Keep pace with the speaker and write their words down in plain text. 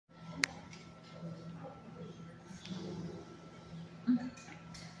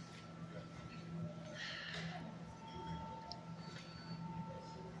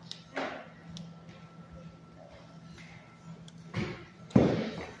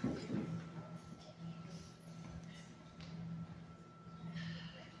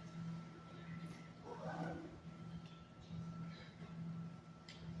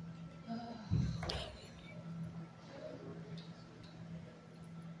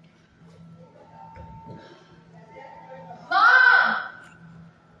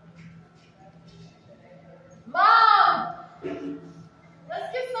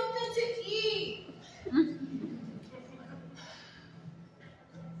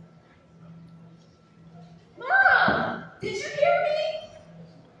Did you hear me?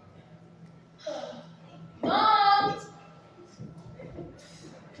 Mom!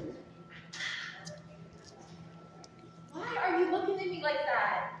 Why are you looking at me like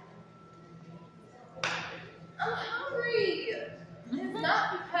that? I'm hungry. It's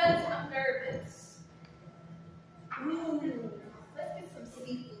not because I'm nervous. Ooh, let's get some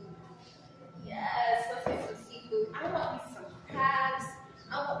seafood. Yes, let's get some seafood. I want me some crabs.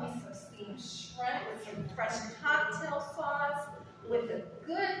 I want me some steamed shrimp with some fresh cocktail sauce with a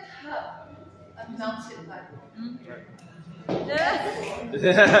good cup of melted butter.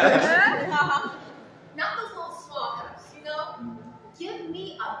 Not those little small cups, you know? Give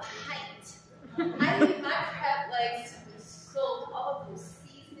me a pint. I need my crab legs to be soaked, all of those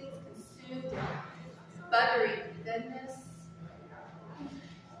seasonings consumed in buttery goodness.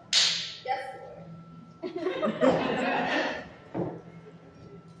 Yes, Lord.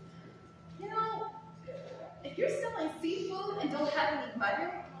 You know, if you're selling seafood and don't have any butter,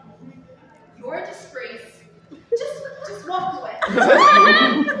 you're a disgrace. Just walk away.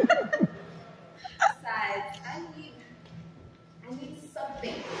 Besides, I need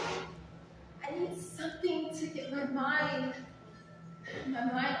something. I need something to get my mind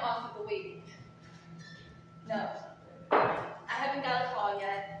off of the waiting. No, I haven't got a call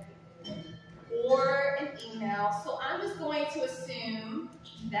yet or an email, so I'm just going to assume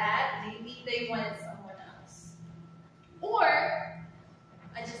that maybe they wanted someone else. Or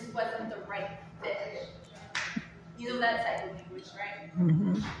I just wasn't the right fit. You know that type of language, right?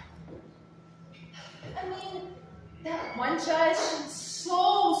 Mm-hmm. I mean, that one judge, she was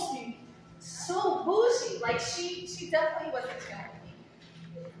so sweet, so bougie. Like, she definitely wasn't feeling me.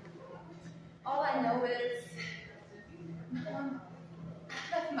 All I know is, I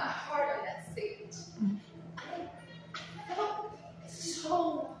left my heart on that stage. I felt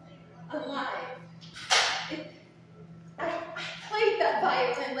so alive. I played that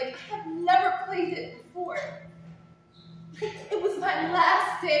violin like I have never played it before. It was my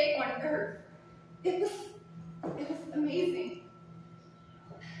last day on earth. It was amazing.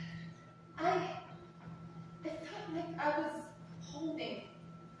 I felt like I was holding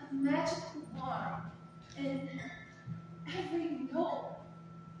a magical wand, and every note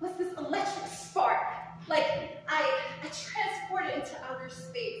was this electric spark. Like I transported into outer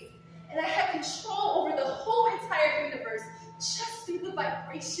space, and I had control over the whole entire universe just through the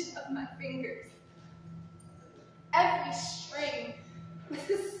vibration of my fingers. Every string was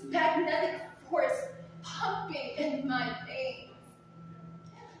this magnetic force pumping in my veins.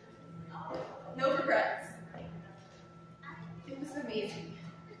 No regrets. It was amazing.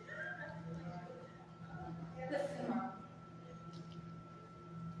 Listen, Mom.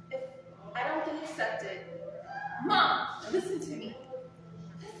 If I don't get accepted, Mom, listen to me.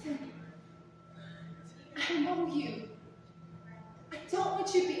 Listen. I know you. I don't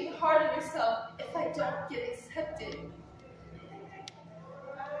want you being hard on yourself if I don't get accepted.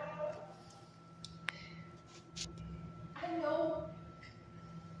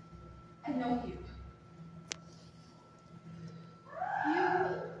 I know you. You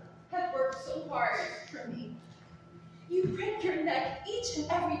have worked so hard for me. You break your neck each and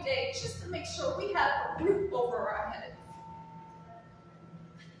every day just to make sure we have a roof over our heads.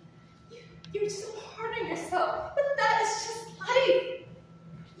 You're so hard on yourself, but that is just life.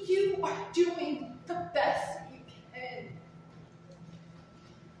 You are doing the best you can.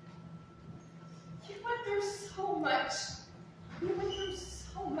 You went through so much. You went through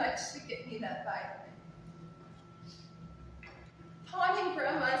so much to get me that violin. Pawning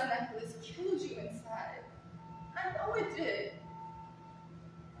Grandma's necklace killed you inside. I know it did.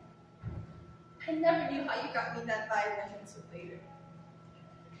 I never knew how you got me that violin until later.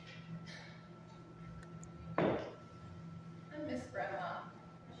 I miss Grandma.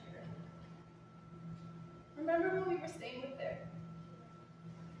 Remember when we were staying with her?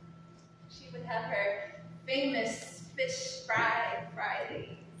 She would have her famous fish fry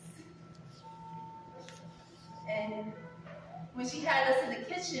Fridays. And when she had us in the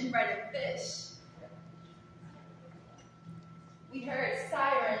kitchen breading fish, we heard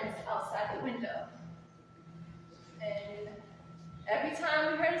sirens outside the window. And every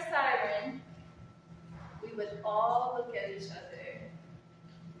time we heard a siren, we would all look at each other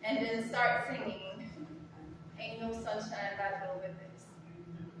and then start singing, "Ain't no sunshine by no withers."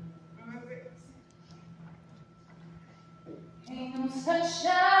 Remember it? Ain't no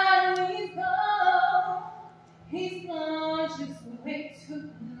sunshine, he's gone just way too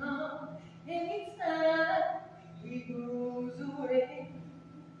long. Anytime he goes away,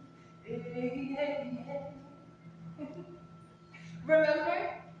 Remember?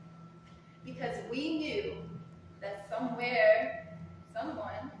 Because we knew that somewhere,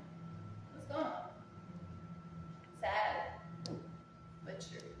 someone was gone. Sad, but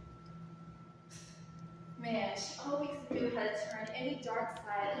true. Man, she always knew how to turn any dark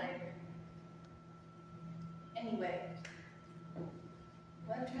side lighter. Anyway,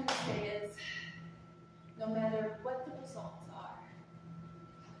 what I'm trying to say is, no matter what the results are,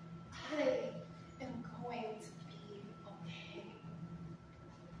 I am going to be okay.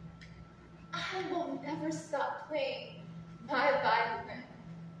 I will never stop playing my violin.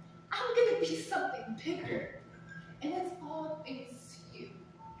 I'm gonna be something bigger, and it's all thanks to you.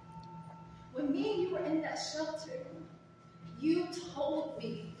 When me and you were in that shelter, you told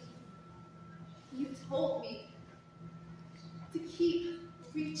me to keep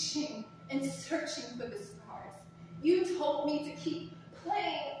reaching and searching for the stars. You told me to keep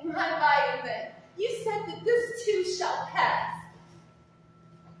playing my violin. You said that this too shall pass.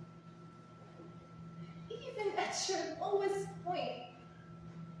 Even at your lowest point,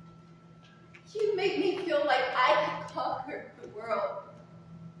 you made me feel like I had conquered the world.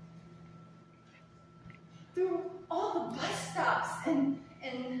 Through all the bus stops and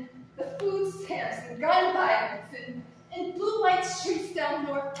the food stamps and gun violence and blue light streets down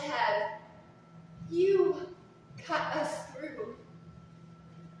North Ave, you got us through.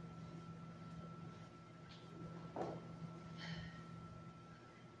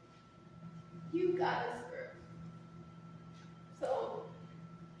 You got us through. So,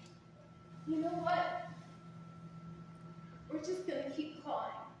 you know what? We're just gonna keep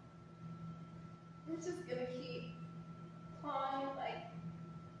clawing. We're just gonna keep clawing like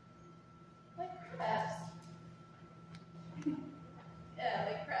crabs. Yeah,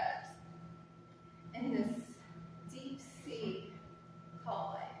 like crabs. In this deep sea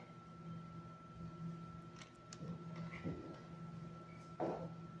called life.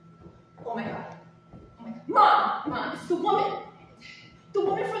 Oh my God. Oh my God. Mom, it's the woman. The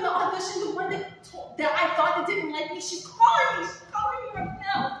woman from the audition, the one that I thought that didn't like me. She's calling me. She's calling me right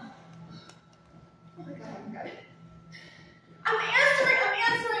now. Oh my God. I'm answering.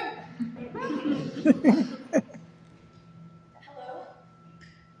 Hello?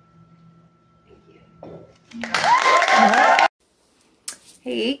 Thank you.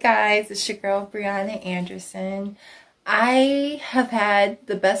 Hey guys, it's your girl Brianna Anderson. I have had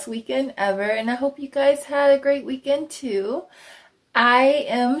the best weekend ever, and I hope you guys had a great weekend too. I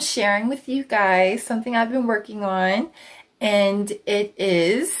am sharing with you guys something I've been working on, and it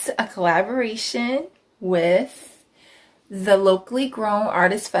is a collaboration with the Locally Grown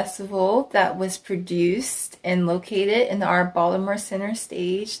Artist Festival that was produced and located in our Baltimore Center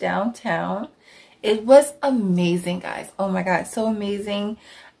stage downtown. It was amazing, guys. Oh my God, so amazing.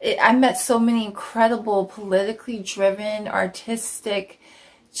 I met so many incredible, politically driven, artistic,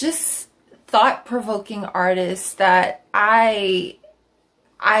 just thought-provoking artists that I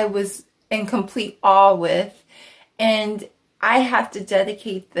was in complete awe with. And I have to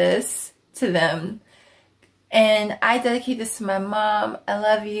dedicate this to them. And I dedicate this to my mom. I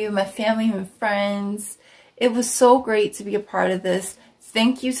love you, my family and friends. It was so great to be a part of this.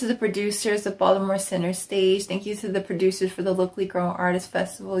 Thank you to the producers of Baltimore Center Stage. Thank you to the producers for the Locally Grown Artist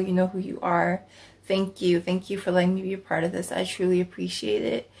Festival. You know who you are. Thank you. Thank you for letting me be a part of this. I truly appreciate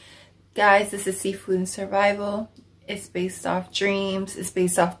it. Guys, this is Seafood and Survival. It's based off dreams. It's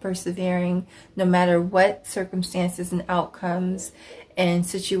based off persevering no matter what circumstances and outcomes and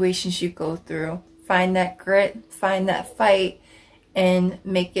situations you go through. Find that grit, find that fight, and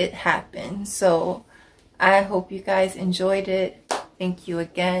make it happen. So I hope you guys enjoyed it. Thank you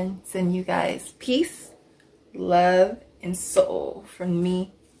again. Send you guys peace, love, and soul from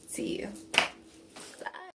me to you.